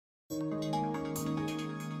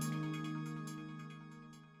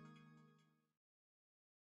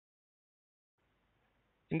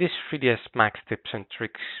In this 3ds Max tips and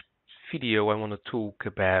tricks video, I want to talk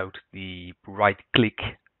about the right-click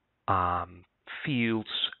fields,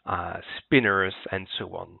 spinners, and so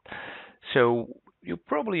on. So you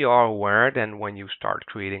probably are aware that when you start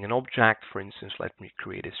creating an object, for instance, let me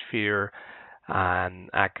create a sphere and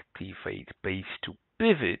activate base to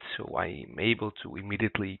pivot, so I'm able to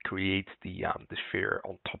immediately create the sphere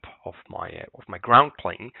on top of my ground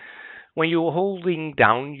plane. When you're holding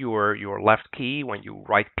down your left key, when you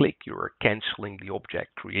right click, you're canceling the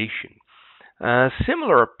object creation.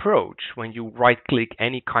 Similar approach when you right click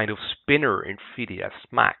any kind of spinner in 3ds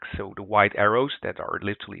Max. So the white arrows that are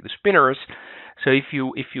literally the spinners. So if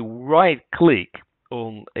you right click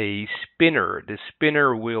on a spinner, the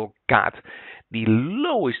spinner will get the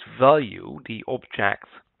lowest value the object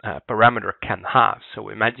parameter can have. So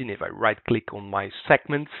imagine if I right click on my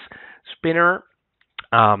segments spinner,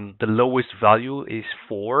 the lowest value is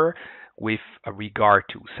 4 with regard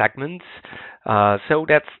to segments. So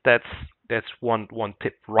that's one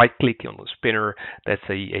tip. Right click on the spinner. That's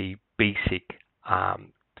a basic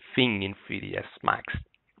thing in 3ds Max.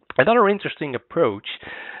 Another interesting approach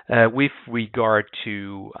with regard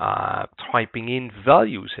to typing in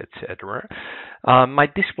values, etc. My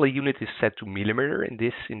display unit is set to millimeter in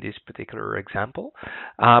this particular example,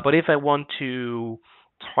 but if I want to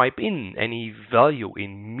type in any value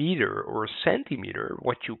in meter or centimeter,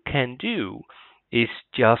 what you can do is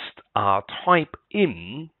just type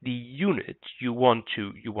in the unit you want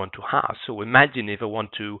to have. So imagine if I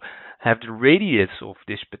want to have the radius of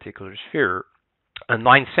this particular sphere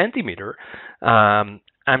 9 centimeter,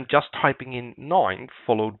 I'm just typing in 9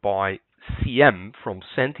 followed by cm from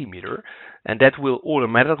centimeter, and that will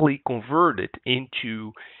automatically convert it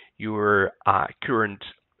into your current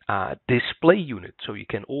display unit. So you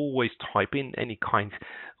can always type in any kind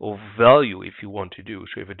of value if you want to do.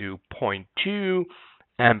 So if I do 0.2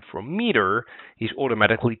 m from meter, he's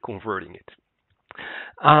automatically converting it.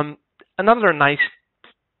 Another nice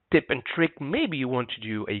tip and trick, maybe you want to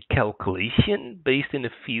do a calculation based in a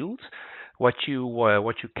field. What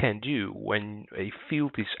you can do when a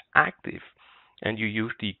field is active and you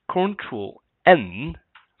use the Control N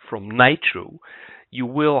from Nitro, you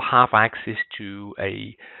will have access to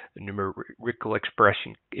a numerical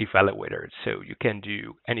expression evaluator. So you can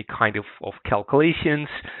do any kind of calculations.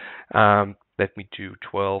 Let me do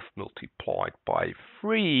 12 multiplied by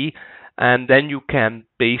 3, and then you can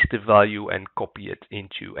paste the value and copy it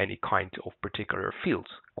into any kind of particular field.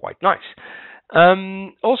 Quite nice.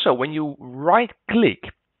 Also, when you right click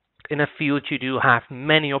in a field, you do have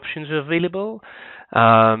many options available.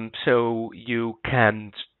 So you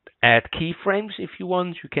can add keyframes if you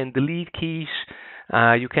want. You can delete keys.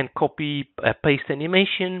 You can copy, paste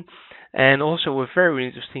animation. And also a very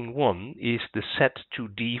interesting one is the set to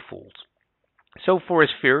default. So for a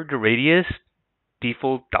sphere, the radius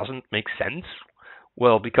default doesn't make sense.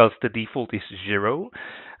 Well, because the default is 0.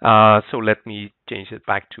 So let me change it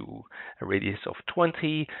back to a radius of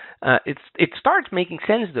 20. It starts making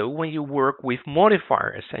sense though when you work with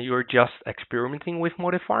modifiers and you're just experimenting with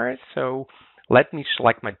modifiers. So let me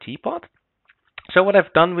select my teapot. So what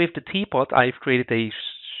I've done with the teapot, I've created a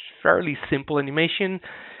fairly simple animation.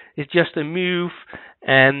 It's just a move,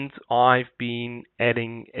 and I've been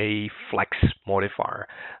adding a flex modifier.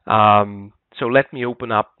 So let me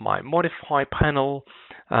open up my modify panel.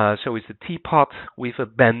 So it's a teapot with a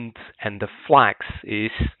bend, and the flex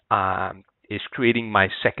is creating my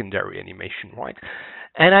secondary animation, right?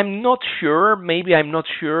 And I'm not sure, maybe I'm not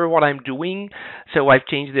sure what I'm doing. So I've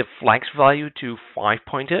changed the flex value to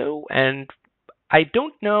 5.0, and I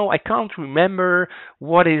don't know, I can't remember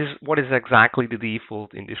what is exactly the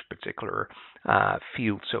default in this particular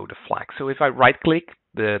field, so the flex. So if I right click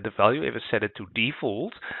the value, if I set it to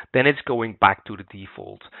default, then it's going back to the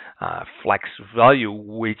default flex value,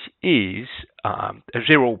 which is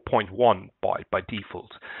 0.1 by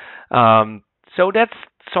default. So that's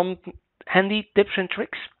some handy tips and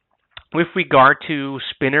tricks with regard to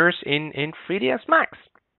spinners in 3ds Max.